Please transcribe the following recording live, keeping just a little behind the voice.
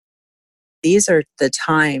These are the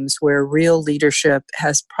times where real leadership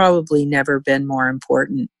has probably never been more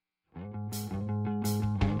important.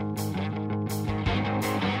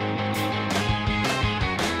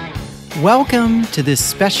 Welcome to this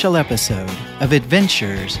special episode of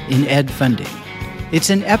Adventures in Ed Funding. It's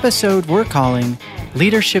an episode we're calling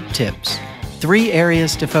Leadership Tips, 3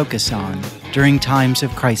 areas to focus on during times of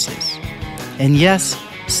crisis. And yes,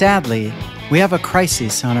 sadly, we have a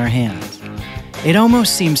crisis on our hands. It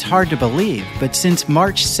almost seems hard to believe, but since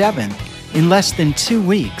March 7th, in less than 2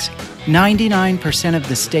 weeks, 99% of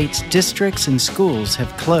the state's districts and schools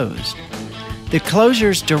have closed. The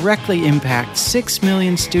closures directly impact 6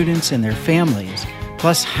 million students and their families,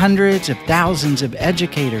 plus hundreds of thousands of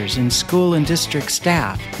educators and school and district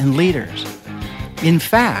staff and leaders. In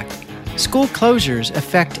fact, school closures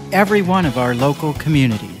affect every one of our local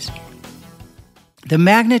communities. The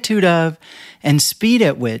magnitude of and speed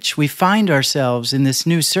at which we find ourselves in this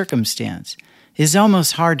new circumstance is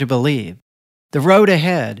almost hard to believe. The road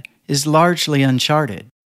ahead is largely uncharted.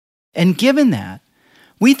 And given that,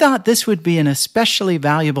 we thought this would be an especially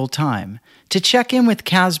valuable time to check in with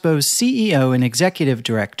CASBO's CEO and Executive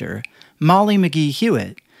Director, Molly McGee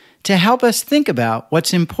Hewitt, to help us think about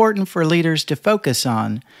what's important for leaders to focus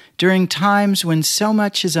on during times when so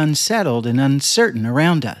much is unsettled and uncertain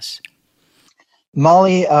around us.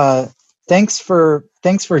 Molly, thanks for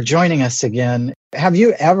joining us again. Have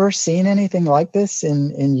you ever seen anything like this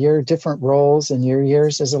in your different roles in your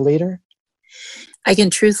years as a leader? I can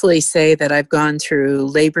truthfully say that I've gone through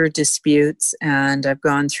labor disputes and I've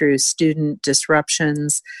gone through student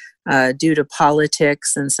disruptions due to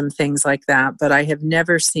politics and some things like that, but I have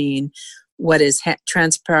never seen what is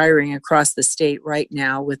transpiring across the state right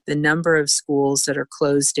now with the number of schools that are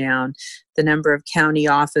closed down, the number of county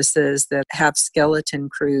offices that have skeleton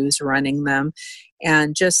crews running them,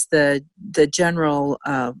 and just the general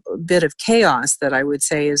bit of chaos that I would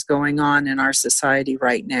say is going on in our society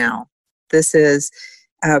right now. This is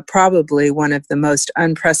probably one of the most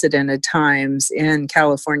unprecedented times in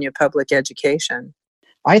California public education.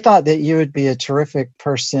 I thought that you would be a terrific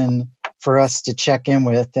person for us to check in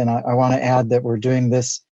with, and I want to add that we're doing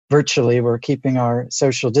this virtually. We're keeping our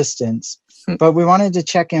social distance, but we wanted to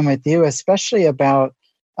check in with you, especially about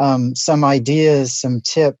some ideas, some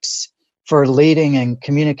tips for leading and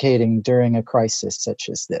communicating during a crisis such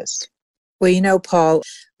as this. Well, Paul,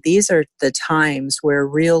 these are the times where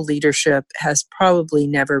real leadership has probably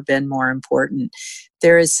never been more important.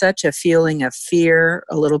 There is such a feeling of fear,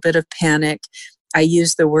 a little bit of panic. I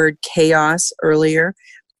used the word chaos earlier,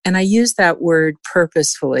 and I use that word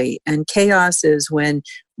purposefully. And chaos is when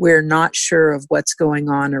we're not sure of what's going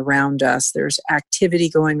on around us. There's activity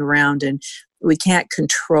going around and we can't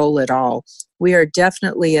control it all. We are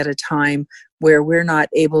definitely at a time where we're not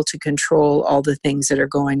able to control all the things that are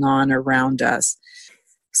going on around us.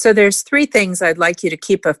 So there's 3 things I'd like you to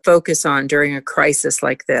keep a focus on during a crisis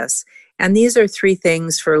like this. And these are 3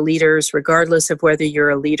 things for leaders, regardless of whether you're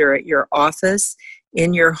a leader at your office,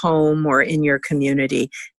 in your home, or in your community.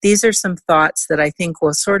 These are some thoughts that I think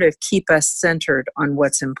will sort of keep us centered on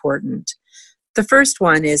what's important. The first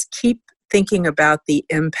one is keep thinking about the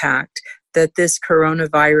impact that this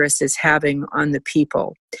coronavirus is having on the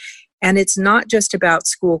people. And it's not just about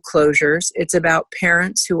school closures. It's about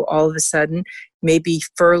parents who all of a sudden may be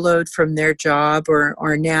furloughed from their job or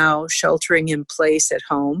are now sheltering in place at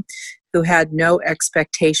home, who had no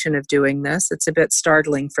expectation of doing this. It's a bit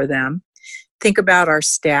startling for them. Think about our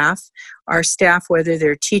staff, whether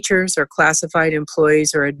they're teachers or classified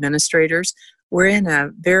employees or administrators. We're in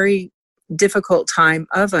a very difficult time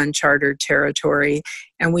of uncharted territory,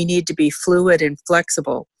 and we need to be fluid and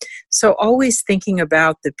flexible. So always thinking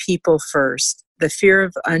about the people first. The fear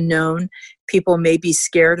of unknown. People may be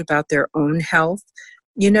scared about their own health.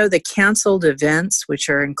 The canceled events, which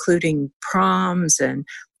are including proms and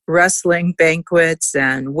wrestling banquets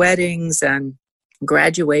and weddings and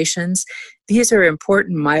graduations. These are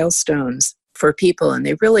important milestones for people, and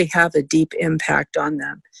they really have a deep impact on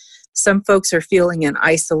them. Some folks are feeling in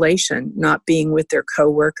isolation, not being with their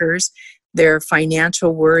coworkers. There are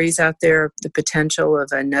financial worries out there, the potential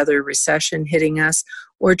of another recession hitting us,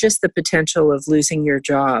 or just the potential of losing your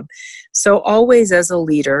job. So always as a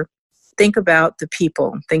leader, think about the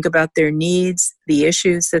people, think about their needs, the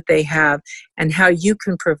issues that they have, and how you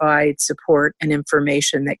can provide support and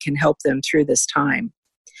information that can help them through this time.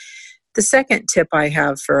 The second tip I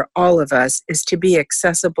have for all of us is to be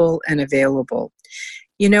accessible and available.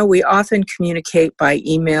 We often communicate by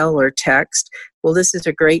email or text. Well, this is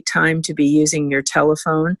a great time to be using your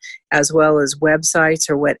telephone as well as websites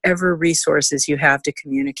or whatever resources you have to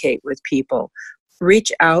communicate with people.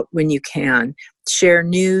 Reach out when you can. Share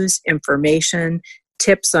news, information,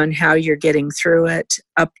 tips on how you're getting through it,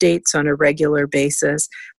 updates on a regular basis,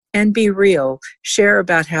 and be real. Share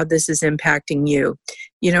about how this is impacting you.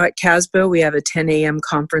 You know, at CASBO, we have a 10 a.m.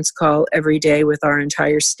 conference call every day with our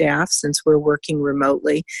entire staff since we're working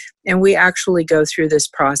remotely. And we actually go through this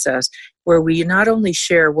process where we not only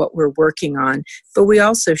share what we're working on, but we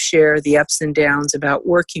also share the ups and downs about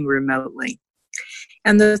working remotely.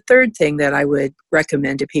 And the third thing that I would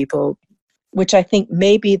recommend to people, which I think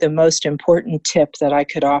may be the most important tip that I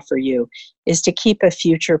could offer you, is to keep a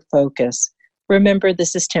future focus. Remember,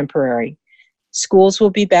 this is temporary. Schools will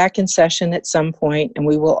be back in session at some point, and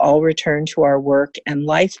we will all return to our work, and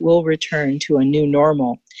life will return to a new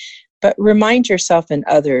normal. But remind yourself and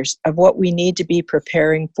others of what we need to be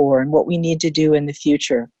preparing for and what we need to do in the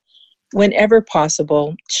future. Whenever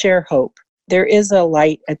possible, share hope. There is a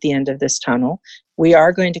light at the end of this tunnel. We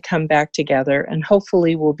are going to come back together, and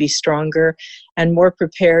hopefully we'll be stronger and more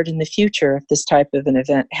prepared in the future if this type of an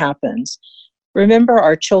event happens. Remember,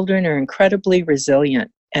 our children are incredibly resilient,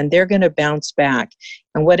 and they're going to bounce back.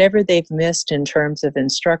 And whatever they've missed in terms of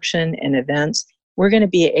instruction and events, we're going to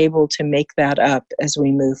be able to make that up as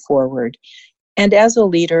we move forward. And as a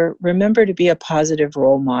leader, remember to be a positive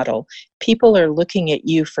role model. People are looking at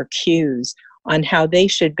you for cues on how they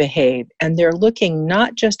should behave, and they're looking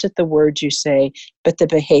not just at the words you say, but the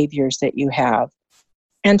behaviors that you have.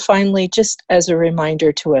 And finally, just as a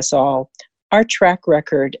reminder to us all, our track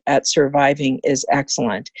record at surviving is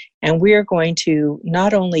excellent, and we are going to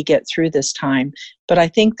not only get through this time, but I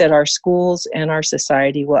think that our schools and our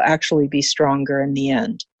society will actually be stronger in the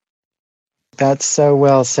end. That's so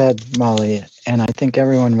well said, Molly, and I think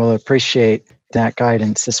everyone will appreciate that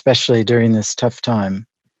guidance, especially during this tough time.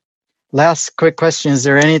 Last quick question, is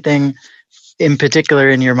there anything in particular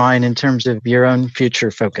in your mind in terms of your own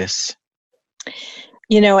future focus?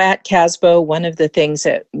 You know, at CASBO, one of the things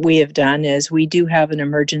that we have done is we do have an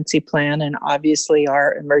emergency plan, and obviously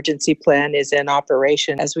our emergency plan is in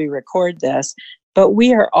operation as we record this. But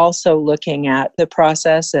we are also looking at the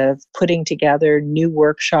process of putting together new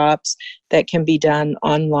workshops that can be done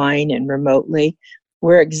online and remotely.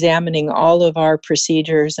 We're examining all of our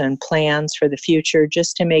procedures and plans for the future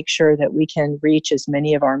just to make sure that we can reach as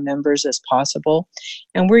many of our members as possible.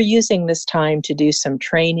 And we're using this time to do some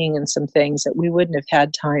training and some things that we wouldn't have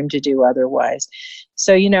had time to do otherwise.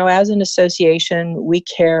 So, you know, as an association, we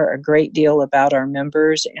care a great deal about our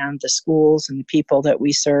members and the schools and the people that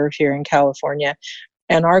we serve here in California.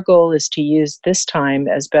 And our goal is to use this time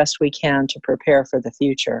as best we can to prepare for the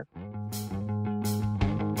future.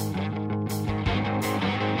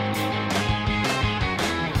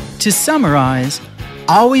 To summarize,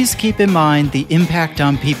 always keep in mind the impact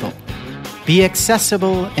on people, be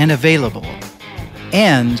accessible and available,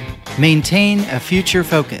 and maintain a future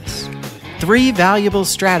focus. 3 valuable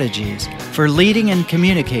strategies for leading and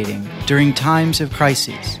communicating during times of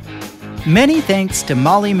crises. Many thanks to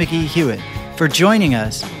Molly McGee-Hewitt for joining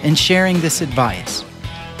us and sharing this advice.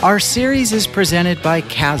 Our series is presented by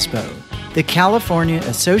CASBO, the California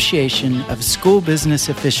Association of School Business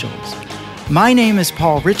Officials. My name is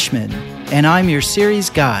Paul Richmond, and I'm your series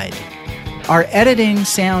guide. Our editing,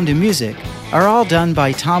 sound, and music are all done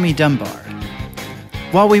by Tommy Dunbar.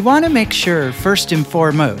 While we want to make sure, first and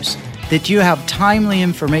foremost, that you have timely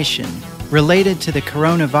information related to the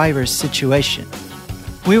coronavirus situation,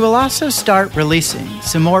 we will also start releasing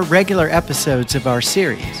some more regular episodes of our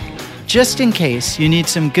series, just in case you need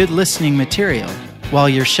some good listening material while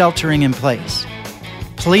you're sheltering in place.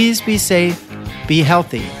 Please be safe, be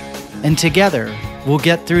healthy, and together, we'll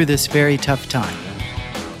get through this very tough time.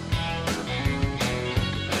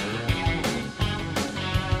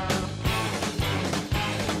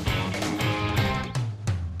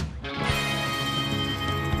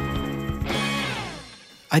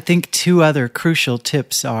 I think 2 other crucial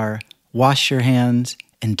tips are wash your hands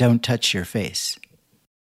and don't touch your face.